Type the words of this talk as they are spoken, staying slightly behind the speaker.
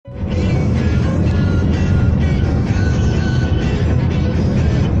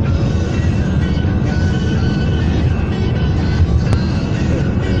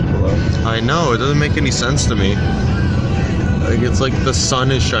know, it doesn't make any sense to me. Like, it's like the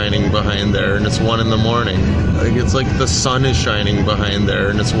sun is shining behind there and it's 1 in the morning. Like, it's like the sun is shining behind there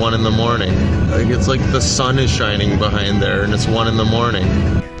and it's 1 in the morning. Like, it's like the sun is shining behind there and it's 1 in the morning.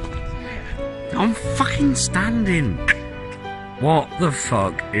 I'm fucking standing. What the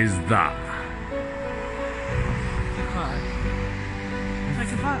fuck is that?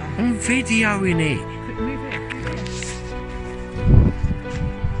 I'm videoing it.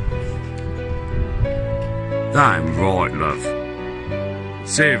 That ain't right, love.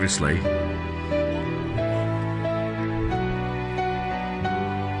 Seriously.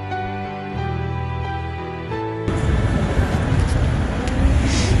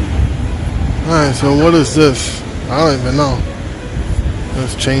 Alright, so what is this? I don't even know.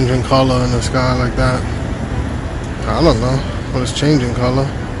 It's changing color in the sky like that. I don't know, but it's changing color.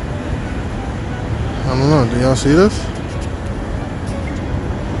 I don't know, do y'all see this?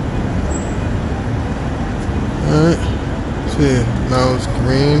 Alright, see, now it's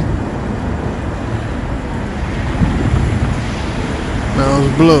green. Now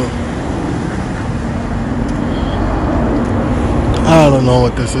it's blue. I don't know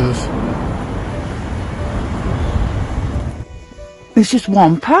what this is. It's just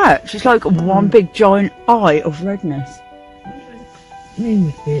one patch. It's like one big giant eye of redness. Moon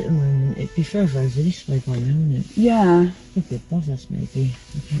would be at the moment. It'd be further over this way by now, wouldn't it? Yeah. Could be above us, maybe.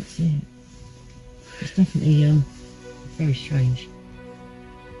 I can't see it. It's definitely very strange.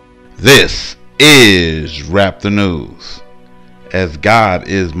 This is Rap the News. As God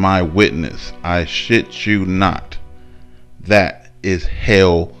is my witness, I shit you not. That is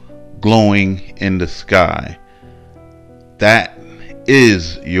hell glowing in the sky. That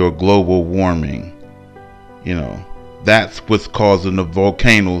is your global warming. You know, that's what's causing the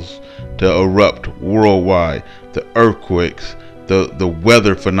volcanoes to erupt worldwide, the earthquakes, the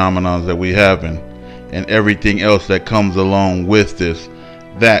weather phenomena that we have, and everything else that comes along with this.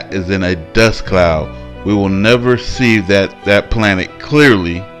 That is in a dust cloud. We will never see that planet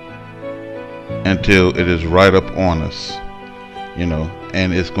clearly until it is right up on us, you know,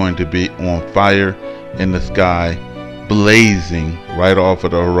 and it's going to be on fire in the sky, blazing right off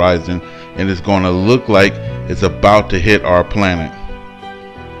of the horizon, and it's going to look like it's about to hit our planet.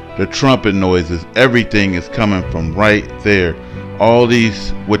 The trumpet noises, everything is coming from right there. All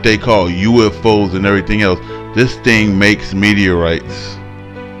these, what they call UFOs and everything else, this thing makes meteorites.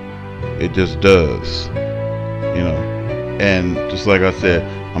 It just does, you know. And just like I said,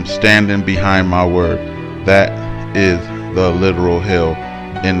 I'm standing behind my word. That is the literal hell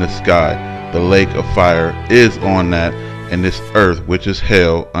in the sky. The lake of fire is on that, and this earth, which is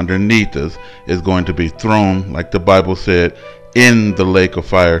hell underneath us, is going to be thrown, like the Bible said, in the lake of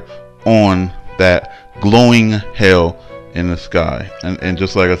fire on that glowing hell in the sky. And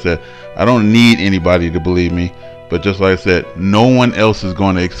just like I said, I don't need anybody to believe me, but just like I said, no one else is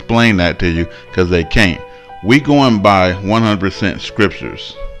going to explain that to you, because they can't. We going by 100%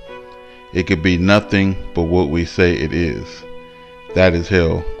 scriptures. It could be nothing but what we say it is. That is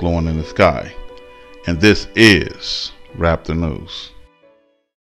hell glowing in the sky. And this is Rap the News.